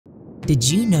Did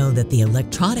you know that the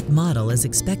electronic model is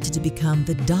expected to become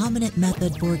the dominant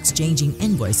method for exchanging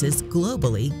invoices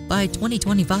globally by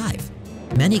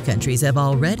 2025? Many countries have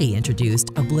already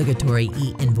introduced obligatory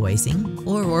e-invoicing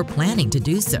or are planning to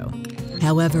do so.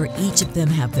 However, each of them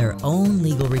have their own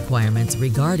legal requirements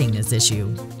regarding this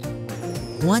issue.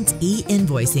 Once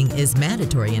e-invoicing is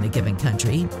mandatory in a given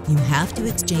country, you have to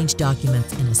exchange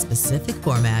documents in a specific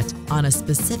format on a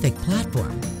specific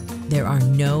platform. There are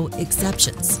no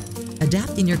exceptions.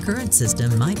 Adapting your current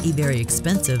system might be very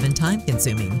expensive and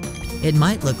time-consuming. It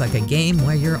might look like a game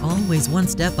where you're always one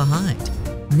step behind.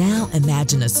 Now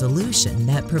imagine a solution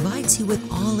that provides you with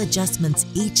all adjustments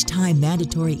each time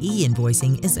mandatory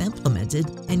e-invoicing is implemented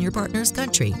in your partner's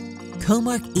country.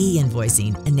 Comarch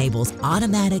e-Invoicing enables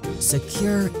automatic,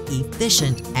 secure,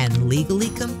 efficient, and legally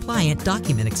compliant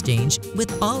document exchange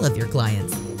with all of your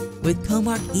clients. With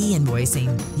Comarch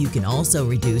e-Invoicing, you can also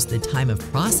reduce the time of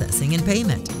processing and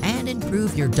payment and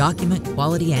improve your document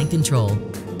quality and control.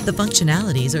 The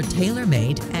functionalities are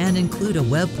tailor-made and include a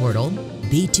web portal,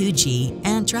 B2G,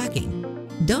 and tracking.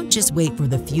 Don't just wait for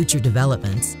the future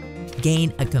developments.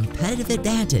 Gain a competitive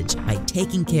advantage by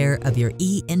taking care of your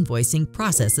e-invoicing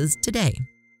processes today.